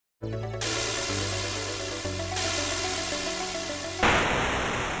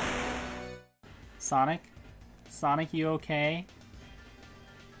Sonic? Sonic, you okay?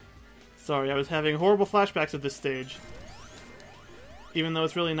 Sorry, I was having horrible flashbacks of this stage. Even though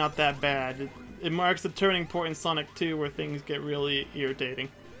it's really not that bad. It marks the turning point in Sonic 2 where things get really irritating.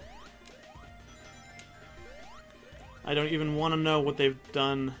 I don't even want to know what they've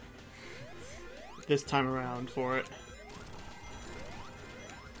done this time around for it.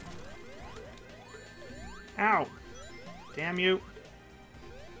 Ow! Damn you!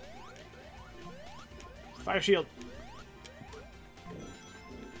 Fire shield!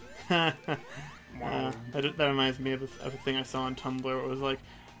 That reminds me of a thing I saw on Tumblr where it was like,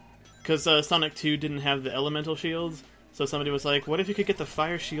 because Sonic 2 didn't have the elemental shields, so somebody was like, what if you could get the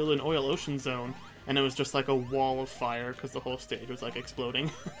fire shield in Oil Ocean Zone? And it was just like a wall of fire because the whole stage was like exploding.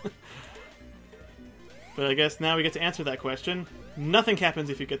 But I guess now we get to answer that question. Nothing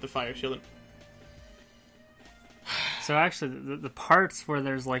happens if you get the fire shield. So actually, the parts where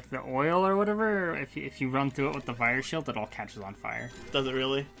there's like the oil or whatever, if you run through it with the fire shield, it all catches on fire. Does it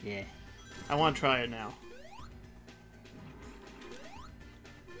really? Yeah. I want to try it now.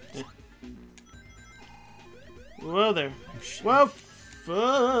 Yeah. Whoa there. Oh, Whoa,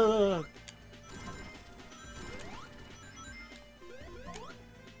 fuck.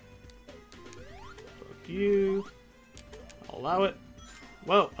 Fuck you. I'll allow it.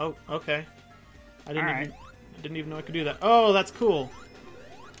 Whoa, oh, okay. I didn't even know I could do that. Oh, that's cool.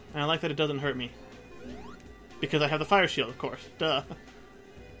 And I like that it doesn't hurt me. Because I have the fire shield, of course. Duh.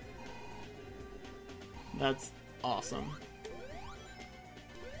 That's awesome.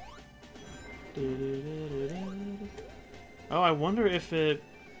 Oh, I wonder if it...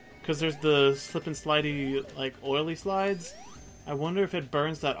 Because there's the slip and slidey, like, oily slides. I wonder if it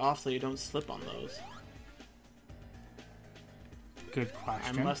burns that off so you don't slip on those. Good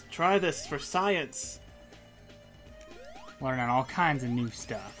question. I must try this for science. Learning all kinds of new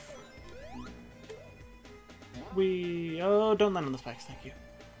stuff. Oh, don't land on the spikes, thank you.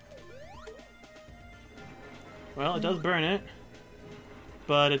 Well, it does burn it,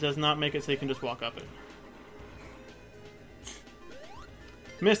 but it does not make it so you can just walk up it.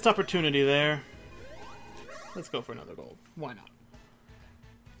 Missed opportunity there. Let's go for another gold. Why not?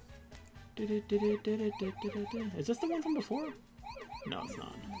 Is this the one from before? No, it's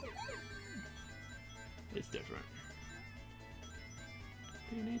not. It's different.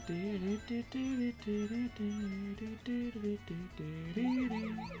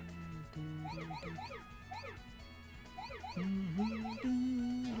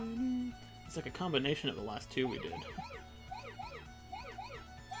 It's like a combination of the last two we did.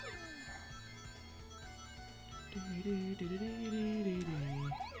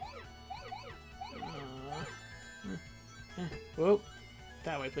 Whoa,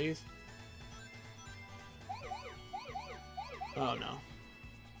 that way, please. Oh no.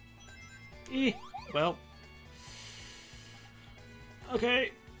 Well.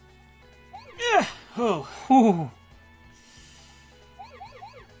 Okay. Yeah. Oh. Whew.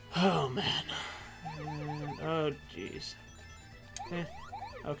 Oh man. Oh jeez.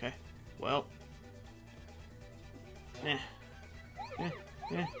 Okay. Well.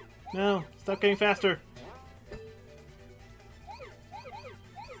 No. Stop getting faster.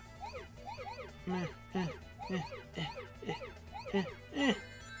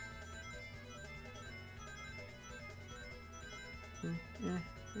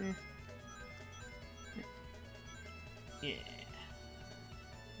 Yeah.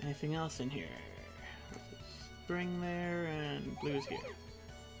 Anything else in here? Spring there and blues here.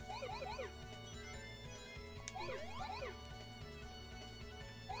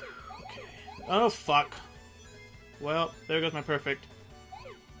 Okay. Oh fuck. Well, there goes my perfect.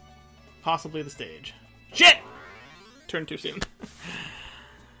 Possibly the stage. Shit! Turned too soon.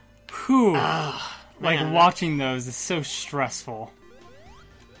 Whew. Man, like, watching those is so stressful.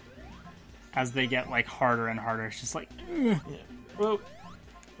 As they get, like, harder and harder. It's just like... Yeah. Whoa.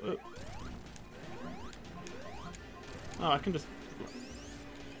 Whoa. Oh, I can just...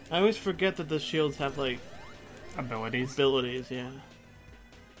 I always forget that the shields have, like... Abilities. Abilities, yeah.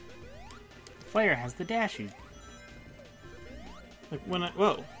 Fire has the dashy. Like, when I...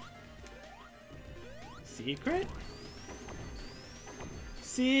 Whoa. Secret?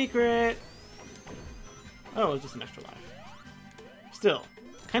 Secret! Oh, it's just an extra life. Still,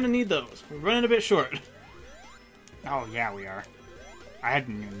 kind of need those. We're running a bit short. Oh, yeah, we are. I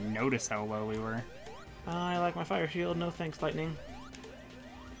hadn't even noticed how low we were. I like my fire shield. No thanks, lightning.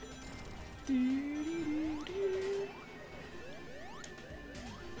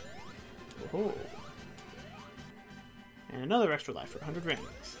 Oh. And another extra life for 100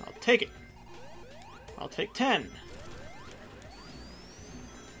 rings. I'll take it. I'll take 10.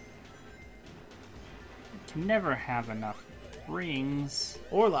 Can never have enough rings.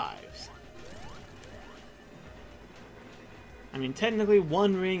 Or lives. I mean, technically,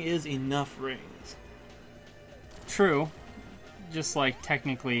 1 ring is enough rings. True. Just like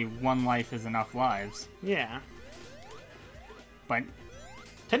technically 1 life is enough lives. Yeah. But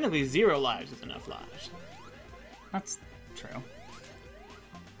technically 0 lives is enough lives. that's true.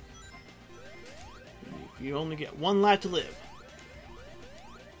 You only get 1 life to live.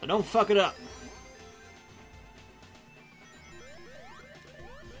 So don't fuck it up.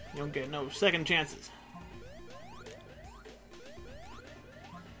 You don't get no second chances.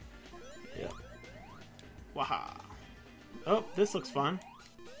 Yep. Waha. Oh, this looks fun.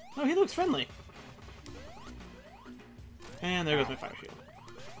 Oh, he looks friendly. And there goes my fire shield.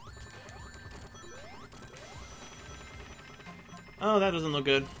 Oh, that doesn't look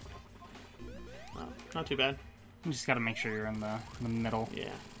good. Oh, not too bad. You just gotta make sure you're in the middle. Yeah.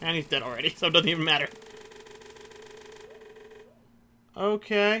 And he's dead already, so it doesn't even matter.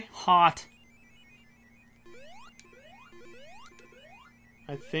 Okay. Hot.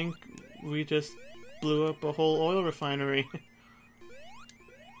 I think we just blew up a whole oil refinery.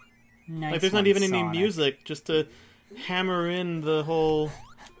 Nice like, there's not even any Sonic. music, just to hammer in the whole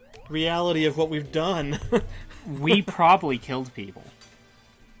reality of what we've done. We probably killed people.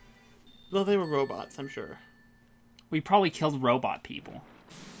 Well, they were robots, I'm sure. We probably killed robot people.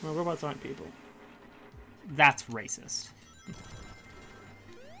 Well, robots aren't people. That's racist.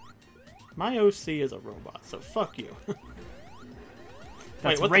 My OC is a robot, so fuck you.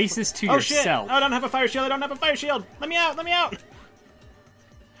 That's Wait, what racist to oh, yourself. shit! I don't have a fire shield! I don't have a fire shield! Let me out! Let me out!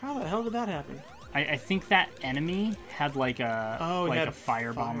 How the hell did that happen? I think that enemy had like a he had a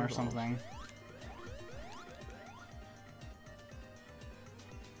firebomb or fireballs. something.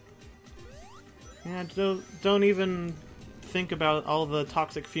 Yeah, don't even think about all the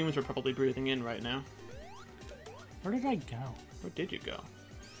toxic fumes we're probably breathing in right now. Where did I go? Where did you go?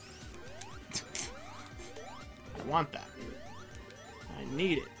 I want that. I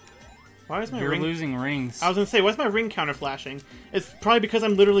need it. Why is my You're ring... losing rings. I was gonna say, why's my ring counter flashing? It's probably because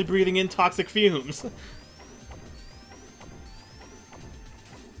I'm literally breathing in toxic fumes.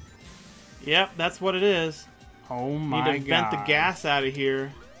 Yep, that's what it is. Oh my god. Need to vent the gas out of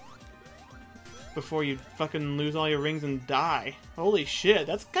here before you fucking lose all your rings and die. Holy shit,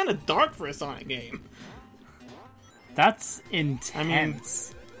 that's kind of dark for a Sonic game. That's intense. I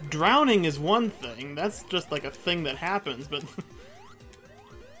mean, drowning is one thing. That's just like a thing that happens, but...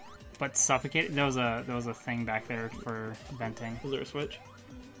 But suffocate. There was a thing back there for venting. Was there a switch?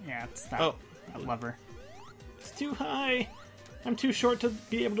 Yeah, it's that, Oh. that lever. It's too high. I'm too short to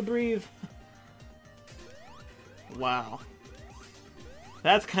be able to breathe. Wow.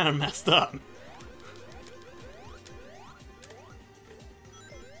 That's kind of messed up.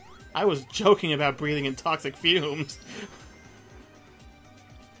 I was joking about breathing in toxic fumes.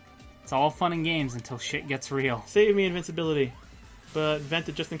 It's all fun and games until shit gets real. Save me invincibility, but vent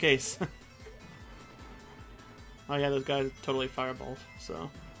it just in case. Oh yeah, those guys totally fireballs,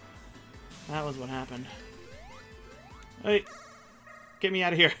 so that was what happened. Hey, get me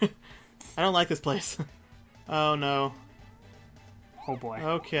out of here. I don't like this place. Oh no. Oh boy.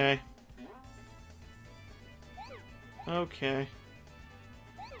 Okay. Okay.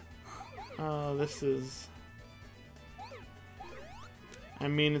 Oh, this is... I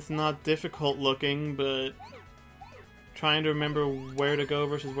mean, it's not difficult looking, but trying to remember where to go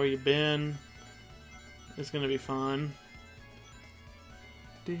versus where you've been is gonna be fun.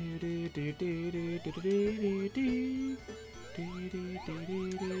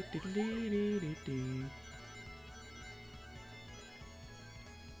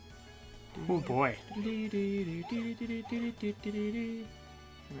 Oh boy. Where am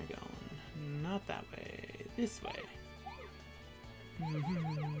I going? Not that way. This way.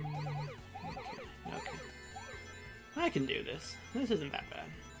 Okay. I can do this. This isn't that bad.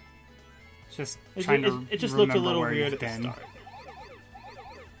 Just It, trying it, to it just looked a remember little where weird you've at the been. start.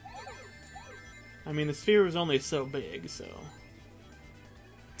 I mean, the sphere was only so big, so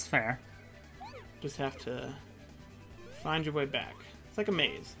It's fair. just have to find your way back. It's like a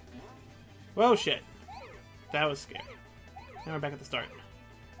maze. Whoa, shit. That was scary. Now we're back at the start.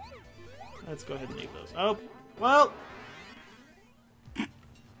 Let's go ahead and leave those. Oh, well.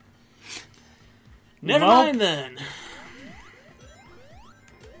 Never Well. mind then.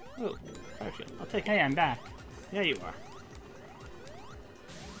 Oh, fire shield. I'll take it. Hey, I'm back. Yeah, you are.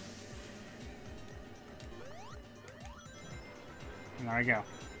 And there I go.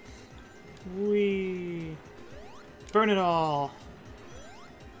 Whee. Burn it all!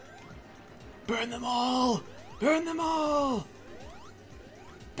 Burn them all! Burn them all!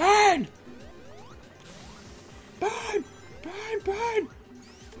 Burn! Burn! Burn! Burn!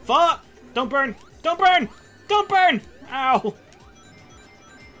 Fuck! Don't burn! Don't burn! Don't burn! Ow!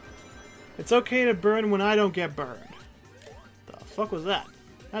 It's okay to burn when I don't get burned. The fuck was that?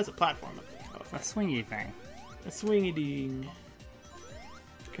 That's a platform. Oh, A swingy thing. a swingy ding.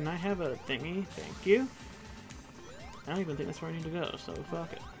 Can I have a thingy? Thank you. I don't even think that's where I need to go, so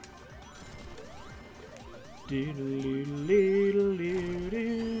fuck it.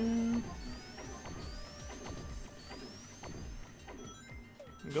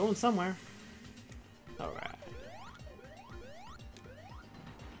 I'm going somewhere. Alright.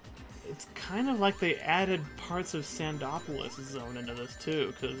 It's kind of like they added parts of Sandopolis Zone into this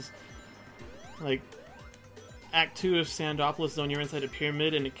too, because like Act 2 of Sandopolis Zone, you're inside a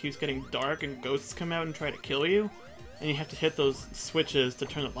pyramid and it keeps getting dark and ghosts come out and try to kill you, and you have to hit those switches to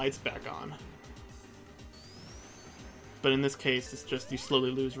turn the lights back on. But in this case, it's just you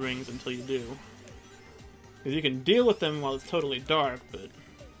slowly lose rings until you do. Because you can deal with them while it's totally dark, but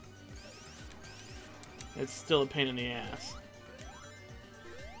it's still a pain in the ass.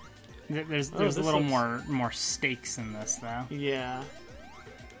 There's a little more stakes in this, though. Yeah.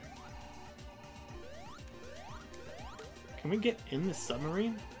 Can we get in the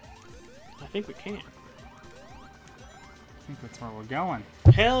submarine? I think we can. I think that's where we're going.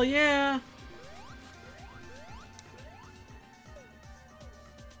 Hell yeah!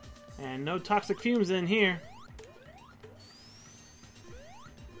 And no toxic fumes in here.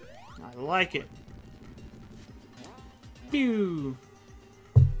 I like it. Pew!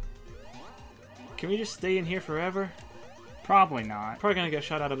 Can we just stay in here forever? Probably not. Probably gonna get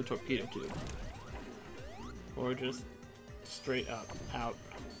shot out of a torpedo tube. Or just straight up, out.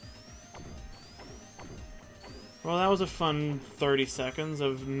 Well, that was a fun 30 seconds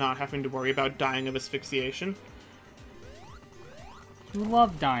of not having to worry about dying of asphyxiation. You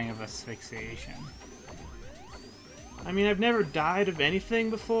love dying of asphyxiation. I mean, I've never died of anything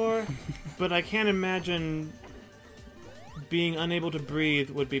before, but I can't imagine being unable to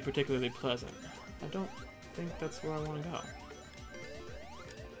breathe would be particularly pleasant. I don't think that's where I want to go.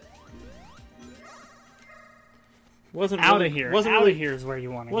 Wasn't Out really, of here. Wasn't Out really, of here is where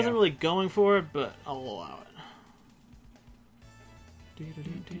you want to go. Wasn't really going for it, but I'll allow it.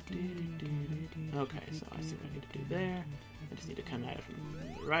 Okay, so I see what I need to do there. I just need to come at it from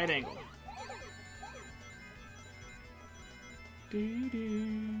the right angle.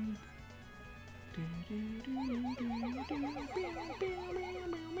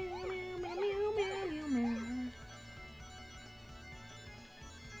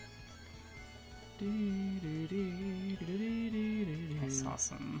 I saw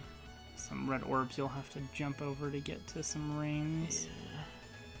some red orbs you'll have to jump over to get to some rings. Yeah.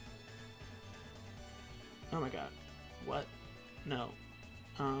 Oh my god. What? No.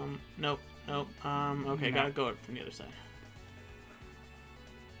 Nope. Nope. Okay, No. gotta go from the other side.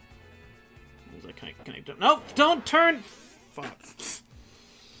 I was like, can I jump? Nope! Don't turn! Fuck.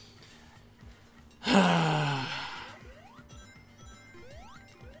 At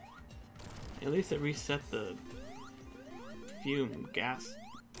least it reset the fume gas.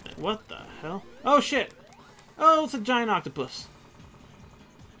 What the hell? Oh shit! Oh, it's a giant octopus.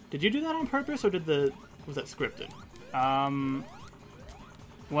 Did you do that on purpose, or was that scripted?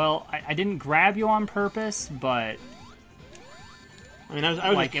 Well, I didn't grab you on purpose, but I mean, I was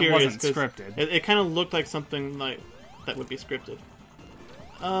like, just curious. it wasn't scripted. It kind of looked like something like that would be scripted.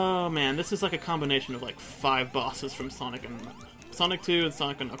 Oh man, this is like a combination of like 5 bosses from Sonic 2 and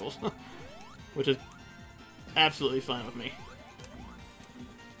Sonic and Knuckles, which is absolutely fine with me.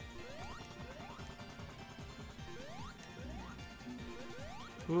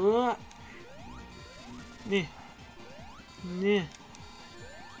 Nah. Nah.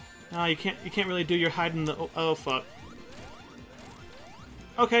 Oh, you can't really do your hide in the. Oh fuck.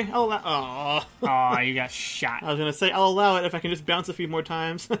 Okay, I'll allow. Oh. Oh, you got shot. I was gonna say I'll allow it if I can just bounce a few more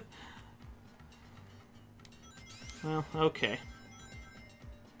times. Well, okay.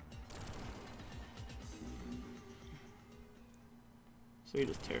 So he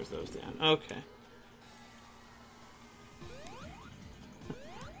just tears those down. Okay.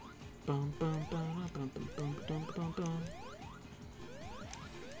 Bum, bum, bum, bum, bum, bum, bum, bum, bum.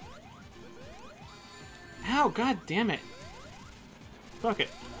 Ow, god damn it. Fuck it.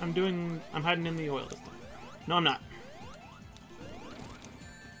 I'm hiding in the oil this time. No, I'm not.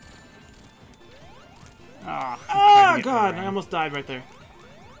 Oh, god, I almost died right there.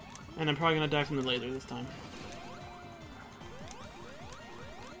 And I'm probably gonna die from the laser this time.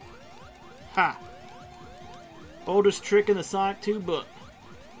 Ha! Oldest trick in the Sonic 2 book.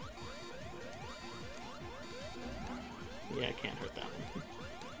 Yeah, I can't hurt that one.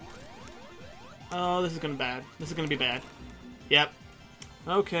 Oh, this is gonna be bad. This is gonna be bad. Yep.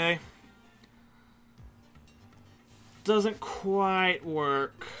 Okay. Doesn't quite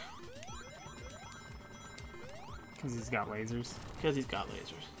work. Because he's got lasers. Because he's got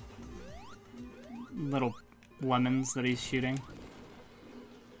lasers. Little lemons that he's shooting.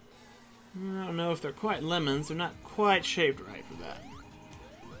 I don't know if they're quite lemons. They're not quite shaped right for that.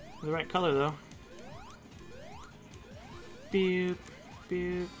 They're the right color, though. Boop,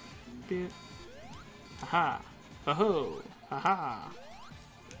 boop, boop. Haha. Ho-ho. Haha.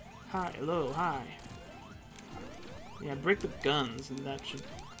 Hi, hello, hi. Yeah, break the guns, and that should...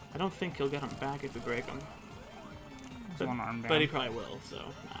 I don't think he'll get them back if we break them. There's one arm down. But he probably will, so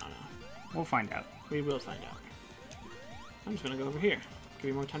I don't know. We'll find out. We will find out. I'm just gonna go over here.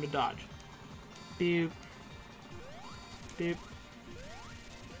 Give me more time to dodge. Boop. Boop.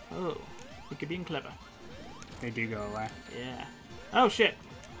 Oh, we could be clever. They do go away. Yeah. Oh, shit.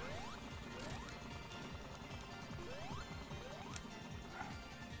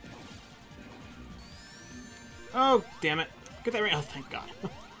 Oh, damn it. Get that ring. Oh, thank God.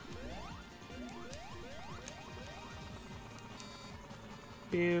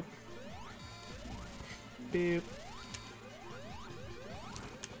 Boop. Boop.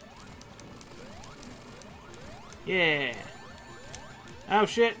 Yeah. Oh,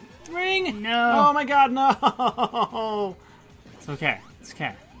 shit. Ring! No! Oh, my God, no! It's okay. It's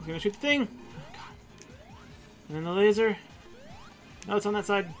okay. He's gonna shoot the thing. Oh, God. And then the laser. No, it's on that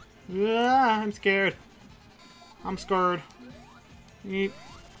side. Ah, I'm scared. I'm scared. Eek.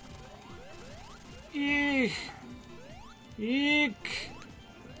 Eek. Eek.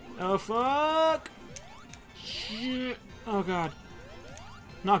 Oh, fuck. Shit. Oh, God.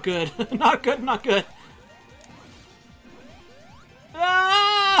 Not good. Not good, not good.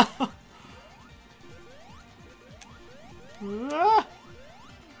 Ah! Ah!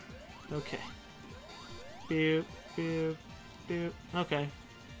 Okay. Boop, boop, boop. Okay.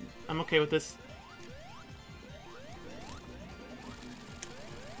 I'm okay with this.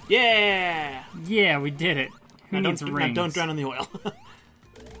 Yeah! Yeah, we did it. Who needs rings? Now don't drown in the oil.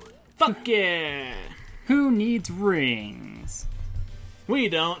 Fuck yeah! Who needs rings? We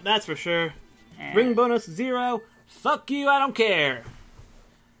don't, that's for sure. Ring bonus 0. Fuck you, I don't care.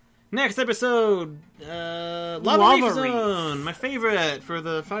 Next episode, Lava Reef Zone. My favorite for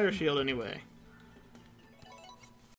the fire shield, anyway.